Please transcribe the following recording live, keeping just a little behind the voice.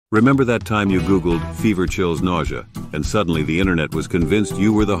Remember that time you Googled fever chills nausea, and suddenly the internet was convinced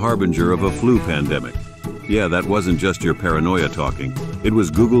you were the harbinger of a flu pandemic? Yeah, that wasn't just your paranoia talking. It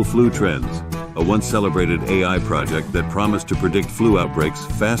was Google Flu Trends, a once celebrated AI project that promised to predict flu outbreaks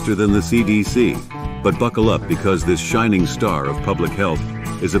faster than the CDC. But buckle up, because this shining star of public health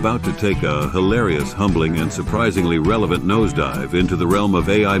is about to take a hilarious, humbling, and surprisingly relevant nosedive into the realm of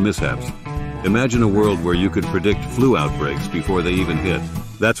AI mishaps. Imagine a world where you could predict flu outbreaks before they even hit.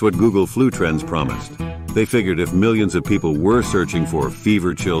 That's what Google Flu Trends promised. They figured if millions of people were searching for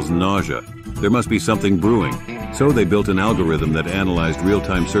fever chills nausea, there must be something brewing. So they built an algorithm that analyzed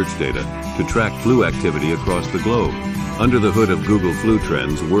real-time search data to track flu activity across the globe. Under the hood of Google Flu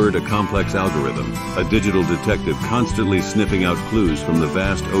Trends whirred a complex algorithm, a digital detective constantly sniffing out clues from the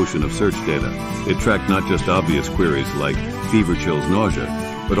vast ocean of search data. It tracked not just obvious queries like fever chills nausea,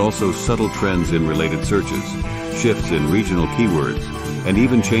 but also subtle trends in related searches, shifts in regional keywords, and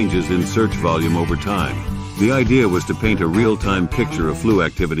even changes in search volume over time. The idea was to paint a real-time picture of flu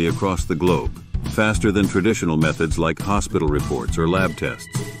activity across the globe, faster than traditional methods like hospital reports or lab tests.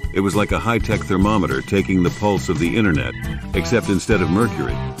 It was like a high-tech thermometer taking the pulse of the internet, except instead of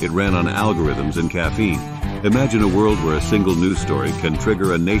mercury, it ran on algorithms and caffeine. Imagine a world where a single news story can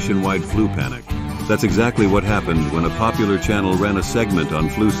trigger a nationwide flu panic. That's exactly what happened when a popular channel ran a segment on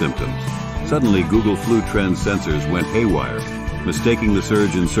flu symptoms. Suddenly, Google Flu Trends sensors went haywire, mistaking the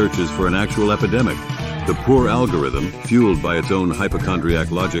surge in searches for an actual epidemic. The poor algorithm, fueled by its own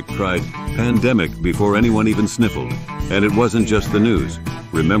hypochondriac logic, cried "pandemic" before anyone even sniffled. And it wasn't just the news.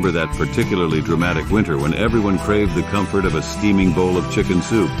 Remember that particularly dramatic winter when everyone craved the comfort of a steaming bowl of chicken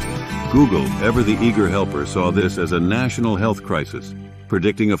soup? Google, ever the eager helper, saw this as a national health crisis,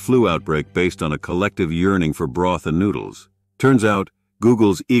 predicting a flu outbreak based on a collective yearning for broth and noodles. Turns out,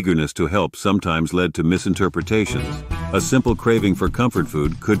 Google's eagerness to help sometimes led to misinterpretations. A simple craving for comfort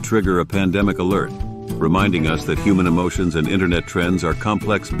food could trigger a pandemic alert, reminding us that human emotions and internet trends are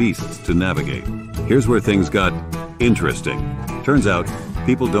complex beasts to navigate. Here's where things got interesting. Turns out,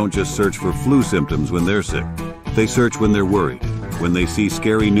 people don't just search for flu symptoms when they're sick. They search when they're worried, when they see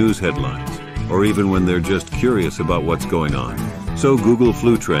scary news headlines, or even when they're just curious about what's going on. So Google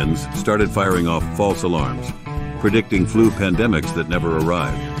Flu Trends started firing off false alarms, predicting flu pandemics that never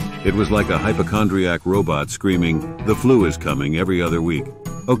arrived. It was like a hypochondriac robot screaming, "The flu is coming," every other week.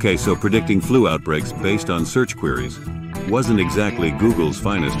 Okay, so predicting flu outbreaks based on search queries wasn't exactly Google's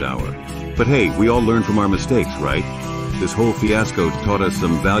finest hour. But hey, we all learn from our mistakes, right? This whole fiasco taught us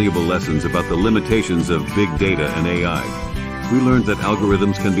some valuable lessons about the limitations of big data and AI. We learned that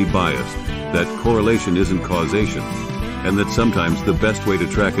algorithms can be biased, that correlation isn't causation, and that sometimes the best way to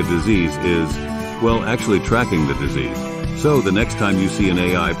track a disease is, well, actually tracking the disease. So the next time you see an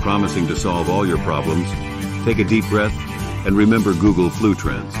AI promising to solve all your problems, take a deep breath and remember Google Flu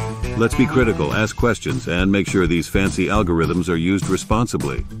Trends. Let's be critical, ask questions, and make sure these fancy algorithms are used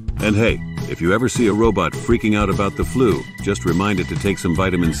responsibly. And hey, if you ever see a robot freaking out about the flu, just remind it to take some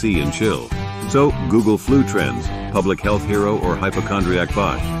vitamin C and chill. So, Google Flu Trends, public health hero or hypochondriac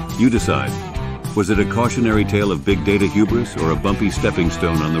bot? You decide. Was it a cautionary tale of big data hubris or a bumpy stepping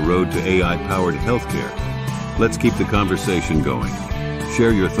stone on the road to AI-powered healthcare? Let's keep the conversation going.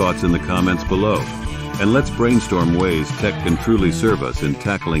 Share your thoughts in the comments below. And let's brainstorm ways tech can truly serve us in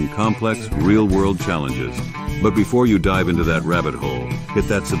tackling complex, real-world challenges. But before you dive into that rabbit hole, hit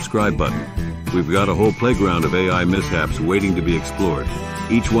that subscribe button. We've got a whole playground of AI mishaps waiting to be explored,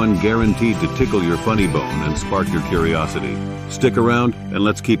 each one guaranteed to tickle your funny bone and spark your curiosity. Stick around and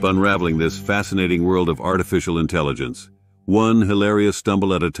let's keep unraveling this fascinating world of artificial intelligence, one hilarious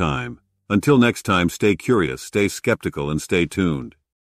stumble at a time. Until next time, stay curious, stay skeptical, and stay tuned.